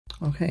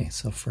Okay,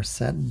 so for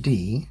set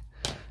D,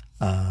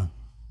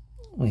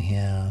 we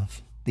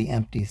have the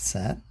empty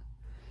set.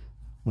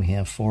 We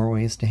have 4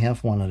 ways to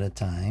have 1 at a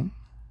time.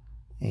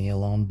 A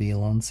alone, B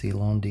alone, C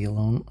alone, D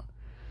alone.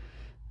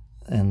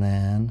 And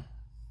then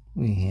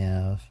we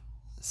have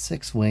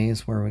 6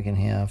 ways where we can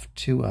have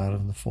 2 out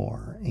of the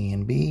 4. A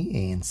and B,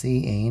 A and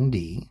C, A and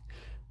D.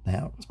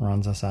 That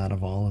runs us out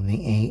of all of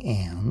the A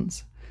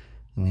ands.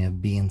 And we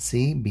have B and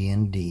C, B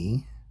and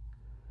D.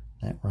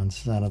 That runs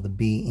us out of the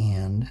B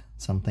and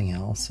something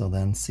else, so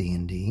then C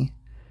and D.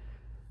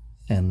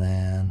 And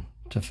then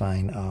to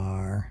find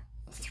our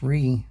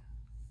 3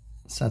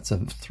 sets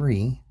of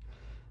 3,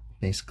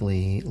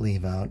 basically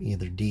leave out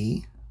either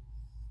D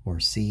or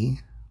C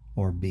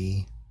or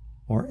B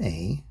or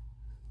A.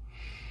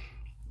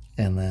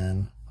 And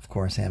then, of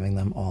course, having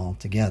them all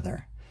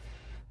together.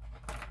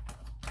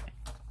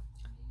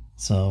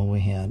 So we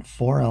had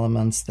 4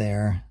 elements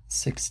there,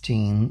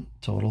 16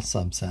 total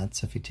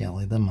subsets if you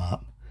tally them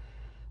up.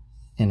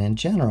 And in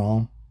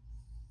general,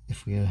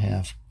 if you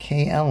have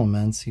k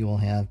elements, you will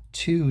have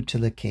 2 to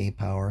the k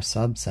power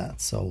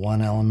subsets. So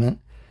 1 element,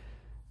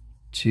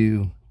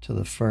 2 to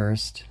the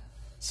first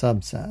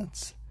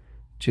subsets,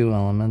 2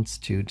 elements,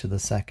 2 to the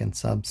second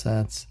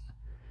subsets,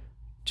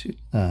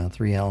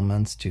 3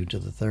 elements, 2 to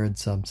the third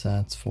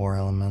subsets, 4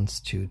 elements,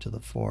 2 to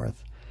the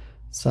fourth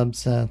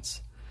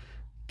subsets,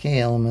 k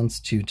elements,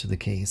 2 to the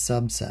k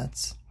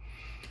subsets.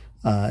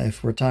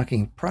 If we're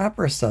talking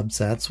proper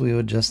subsets, we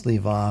would just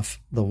leave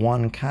off the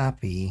 1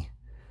 copy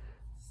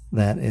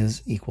that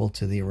is equal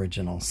to the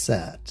original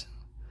set.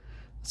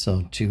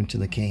 So 2 to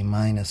the k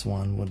minus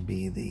 1 would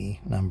be the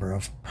number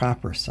of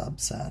proper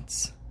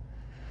subsets.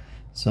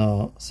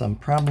 So some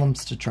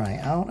problems to try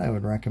out, I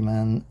would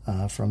recommend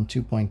from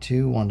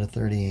 2.2, 1 to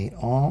 38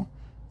 all,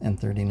 and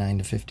 39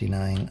 to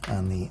 59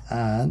 on the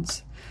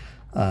odds.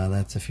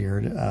 That's if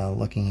you're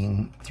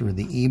looking through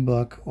the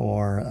ebook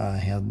or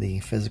have the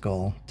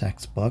physical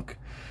textbook.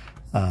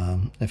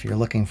 If you're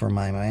looking for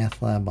my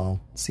math lab,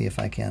 I'll see if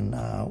I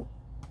can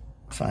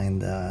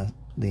find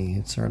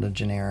the sort of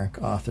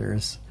generic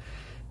author's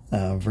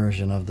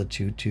version of the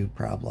 2-2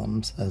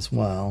 problems as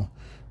well.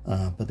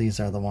 But these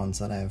are the ones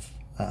that I've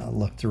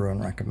looked through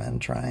and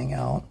recommend trying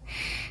out.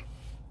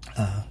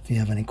 If you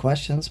have any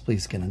questions,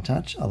 please get in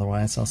touch.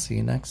 Otherwise, I'll see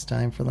you next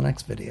time for the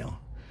next video.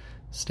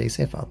 Stay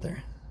safe out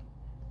there.